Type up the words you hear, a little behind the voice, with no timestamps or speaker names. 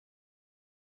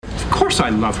course I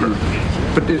love her.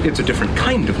 But it's a different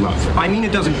kind of love. I mean,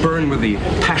 it doesn't burn with the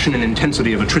passion and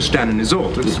intensity of a Tristan and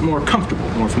Isolde. It's more comfortable,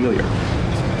 more familiar.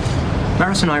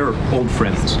 Maris and I are old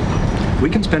friends. We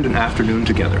can spend an afternoon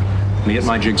together. Me at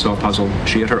my jigsaw puzzle,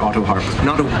 she at her auto harp.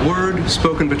 Not a word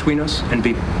spoken between us, and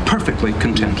be perfectly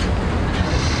content.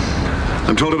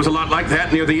 I'm told it was a lot like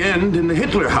that near the end in the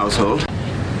Hitler household.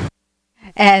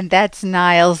 And that's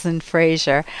Niles and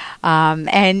Fraser.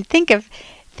 And think of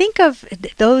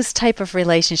those type of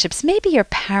relationships. Maybe your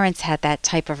parents had that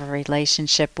type of a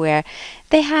relationship where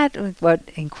they had what,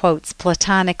 in quotes,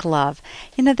 platonic love.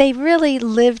 You know, they really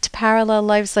lived parallel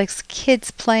lives like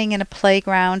kids playing in a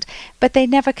playground, but they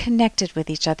never connected with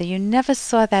each other. You never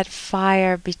saw that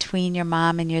fire between your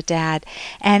mom and your dad.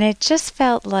 And it just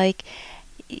felt like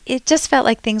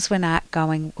things were not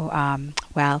going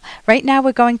well. Right now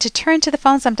we're going to turn to the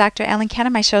phones. I'm Dr. Ellen Kenner.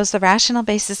 My show is The Rational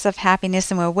Basis of Happiness,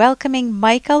 and we're welcoming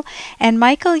Michael. And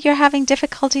Michael, you're having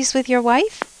difficulties with your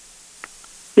wife?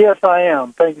 Yes, I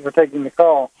am. Thank you for taking the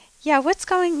call. Yeah, what's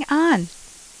going on?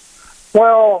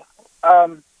 Well,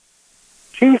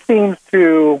 she seems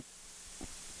to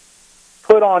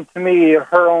put on to me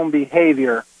her own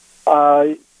behavior,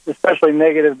 especially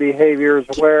negative behaviors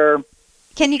where...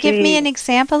 Can you give me an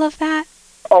example of that?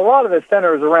 A lot of it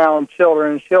centers around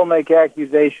children. She'll make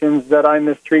accusations that I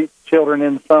mistreat children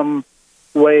in some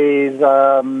ways,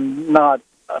 not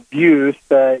abuse,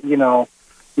 but,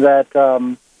 that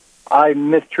I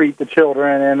mistreat the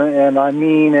children and I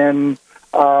mean, and,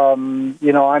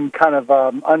 I'm kind of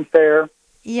unfair.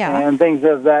 Yeah. And things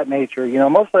of that nature.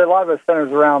 Mostly a lot of it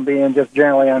centers around being just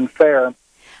generally unfair.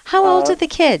 How old are the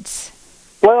kids?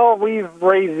 Well, we've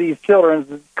raised these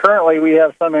children. Currently, we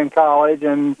have some in college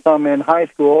and some in high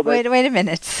school. Wait a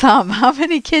minute. Some? How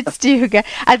many kids do you get?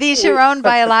 Are these your own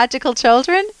biological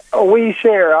children? We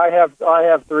share. I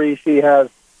have 3. She has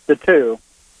the 2.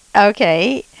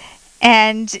 Okay.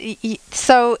 And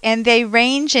they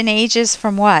range in ages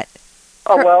from what?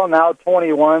 Well, now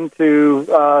 21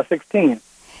 to 16.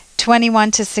 21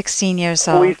 to 16 years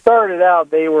old. We started out,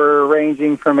 they were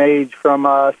ranging from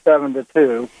 7 to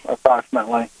 2,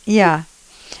 approximately. Yeah.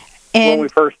 When we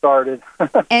first started.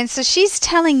 And so she's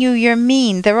telling you you're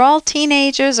mean. They're all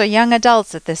teenagers or young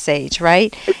adults at this age,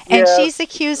 right? And she's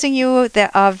accusing you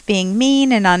of being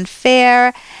mean and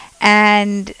unfair.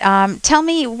 And tell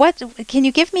me, can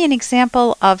you give me an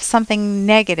example of something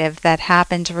negative that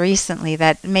happened recently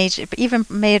that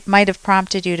might have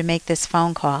prompted you to make this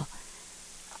phone call?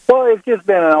 Well, it's just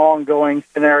been an ongoing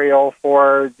scenario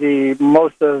for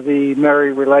most of the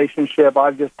married relationship.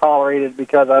 I've just tolerated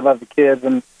because I love the kids,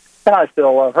 and I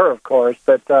still love her, of course.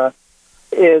 But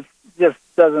it just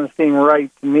doesn't seem right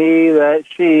to me that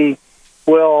she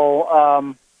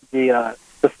will. The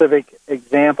specific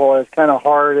example is kind of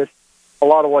hard. A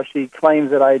lot of what she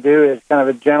claims that I do is kind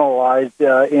of a generalized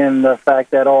in the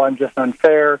fact that, I'm just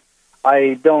unfair.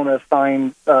 I don't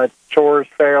assign chores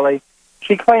fairly.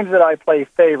 She claims that I play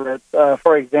favorites,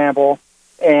 for example,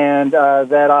 and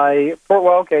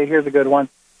here's a good one.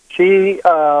 She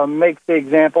makes the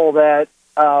example that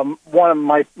one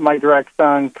of my direct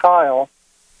son, Kyle,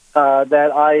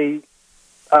 that I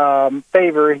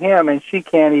favor him, and she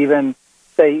can't even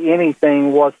say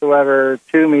anything whatsoever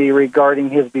to me regarding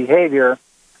his behavior.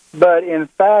 But in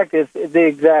fact, it's the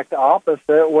exact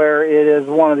opposite, where it is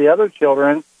one of the other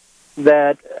children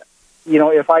that...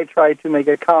 if I try to make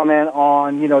a comment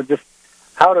on, just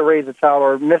how to raise a child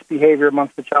or misbehavior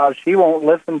amongst the child, she won't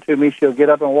listen to me. She'll get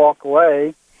up and walk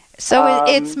away. So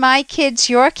it's my kids,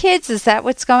 your kids? Is that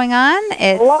what's going on?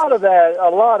 A lot of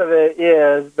it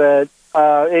is, but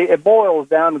it boils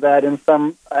down to that in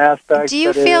some aspects. Do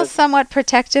you feel somewhat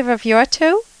protective of your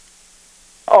 2?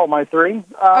 Oh, my 3?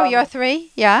 Your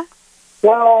 3? Yeah.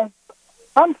 Well...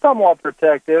 I'm somewhat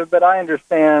protective, but I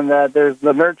understand that there's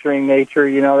the nurturing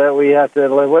nature, that we have to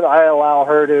live with. I allow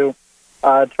her to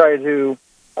try to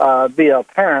be a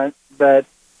parent, but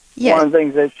one of the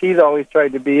things that she's always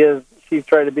tried to be is she's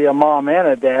tried to be a mom and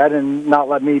a dad and not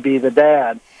let me be the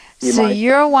dad.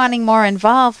 You're wanting more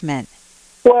involvement.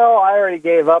 Well, I already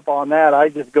gave up on that. I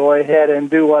just go ahead and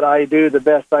do what I do the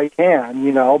best I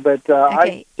can, but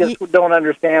I just don't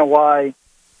understand why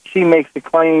she makes the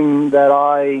claim that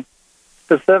I...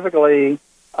 specifically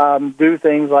do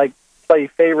things like play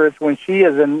favorites when she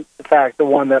is in fact the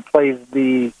one that plays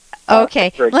the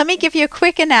Okay, let me give you a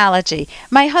quick analogy.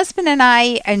 My husband and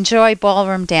I enjoy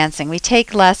ballroom dancing. We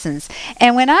take lessons.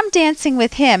 And when I'm dancing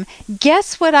with him,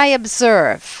 guess what I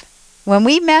observe? When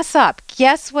we mess up,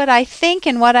 guess what I think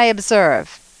and what I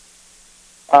observe?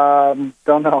 Don't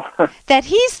know. That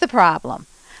he's the problem.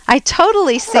 I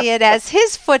totally see it as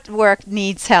his footwork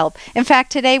needs help. In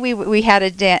fact, today we had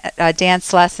a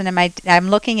dance lesson, and I'm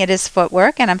looking at his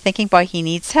footwork, and I'm thinking, boy, he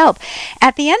needs help.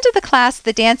 At the end of the class,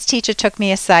 the dance teacher took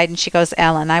me aside, and she goes,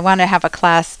 Ellen, I want to have a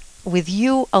class with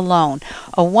you alone,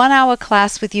 a 1-hour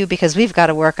class with you, because we've got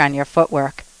to work on your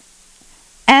footwork.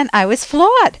 And I was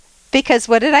floored. Because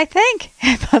what did I think?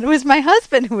 I thought it was my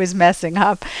husband who was messing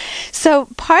up. So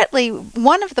partly,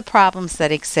 one of the problems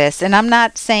that exists, and I'm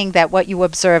not saying that what you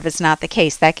observe is not the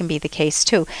case. That can be the case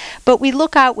too. But we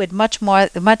look outward much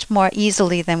more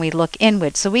easily than we look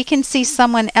inward. So we can see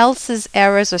someone else's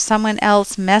errors or someone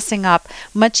else messing up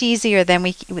much easier than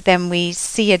we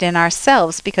see it in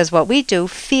ourselves, because what we do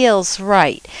feels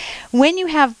right. When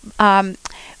you've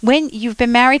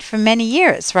been married for many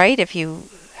years, right?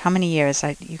 How many years?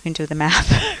 You can do the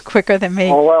math quicker than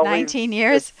me. 19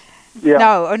 years? Yeah.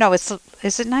 No.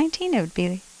 Is it 19? It would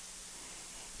be.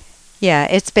 Yeah,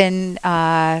 it's been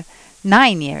 9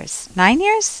 years. 9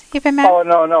 years you've been married? Oh,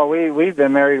 no. We've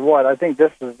been married, I think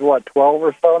this is, 12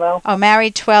 or so now? Oh,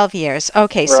 married 12 years.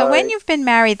 Okay, right. So when you've been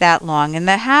married that long and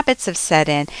the habits have set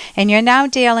in, and you're now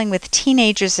dealing with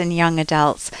teenagers and young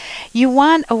adults, you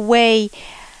want a way.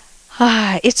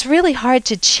 It's really hard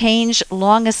to change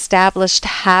long-established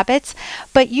habits,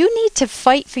 but you need to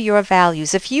fight for your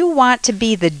values. If you want to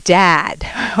be the dad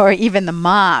or even the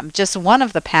mom, just one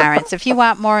of the parents, if you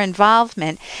want more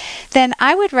involvement, then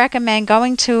I would recommend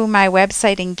going to my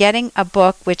website and getting a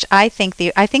book, which I think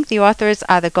the authors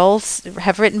are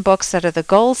have written books that are the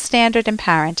gold standard in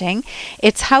parenting.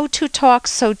 It's How to Talk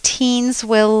So Teens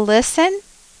Will Listen.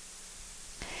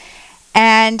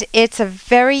 And it's a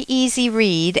very easy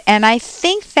read, and I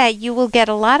think that you will get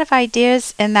a lot of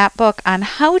ideas in that book on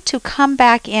how to come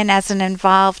back in as an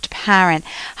involved parent,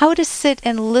 how to sit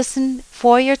and listen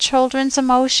for your children's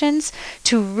emotions,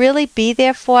 to really be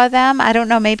there for them. I don't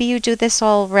know, maybe you do this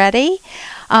already,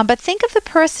 but think of the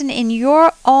person in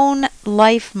your own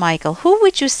life, Michael. Who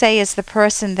would you say is the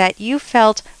person that you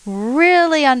felt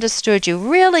really understood you,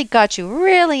 really got you,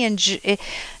 really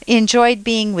enjoyed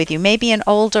being with you? Maybe an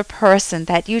older person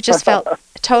that you just felt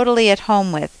totally at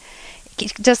home with.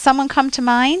 Does someone come to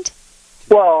mind?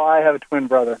 Well, I have a twin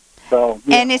brother. So,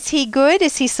 yeah. And is he good?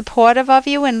 Is he supportive of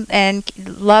you and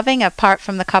loving, apart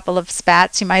from the couple of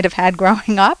spats you might have had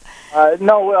growing up?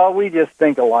 No, we just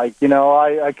think alike.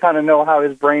 I kind of know how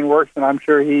his brain works, and I'm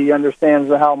sure he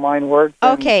understands how mine works.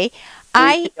 Okay. We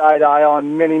see eye to eye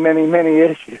on many, many, many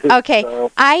issues. Okay. So.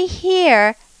 I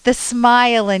hear the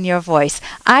smile in your voice.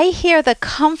 I hear the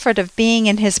comfort of being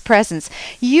in his presence.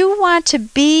 You want to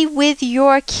be with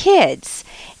your kids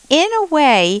in a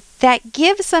way that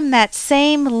gives them that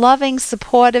same loving,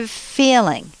 supportive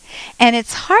feeling. And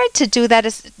it's hard to do that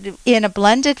in a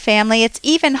blended family. It's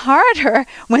even harder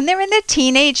when they're in their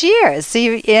teenage years.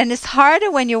 And it's harder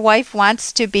when your wife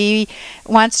wants to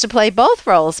play both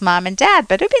roles, mom and dad.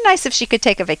 But it'd be nice if she could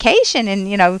take a vacation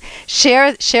and share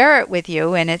it with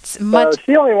you. And it's much.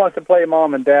 She only wants to play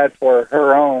mom and dad for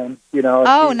her own.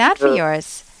 Oh, not for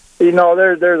yours.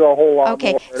 There's a whole lot.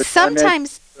 Okay, more.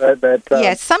 sometimes.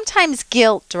 Sometimes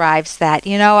guilt drives that.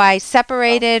 I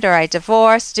separated or I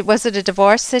divorced. Was it a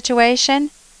divorce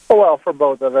situation? Well, for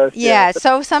both of us. Yeah,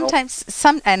 so sometimes,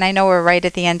 and I know we're right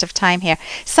at the end of time here,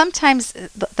 sometimes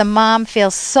the mom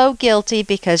feels so guilty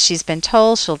because she's been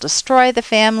told she'll destroy the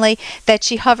family that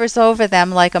she hovers over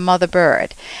them like a mother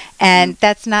bird. And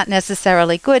that's not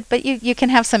necessarily good, but you can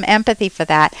have some empathy for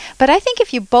that. But I think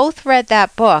if you both read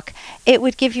that book, it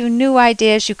would give you new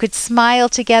ideas. You could smile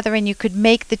together and you could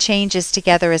make the changes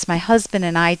together, as my husband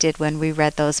and I did when we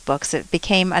read those books. It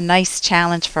became a nice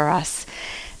challenge for us.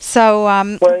 So,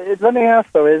 let me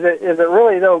ask though: is it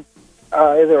really though?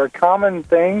 Is there a common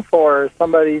thing for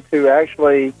somebody to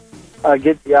actually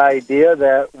get the idea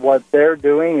that what they're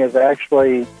doing is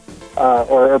actually,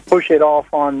 or push it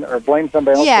off on or blame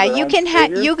somebody else? Yeah, you can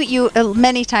have you.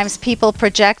 Many times people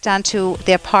project onto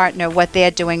their partner what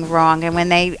they're doing wrong, and when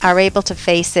they are able to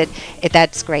face it,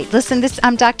 that's great. Listen,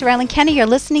 I'm Dr. Ellen Kenny. You're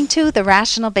listening to The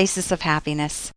Rational Basis of Happiness.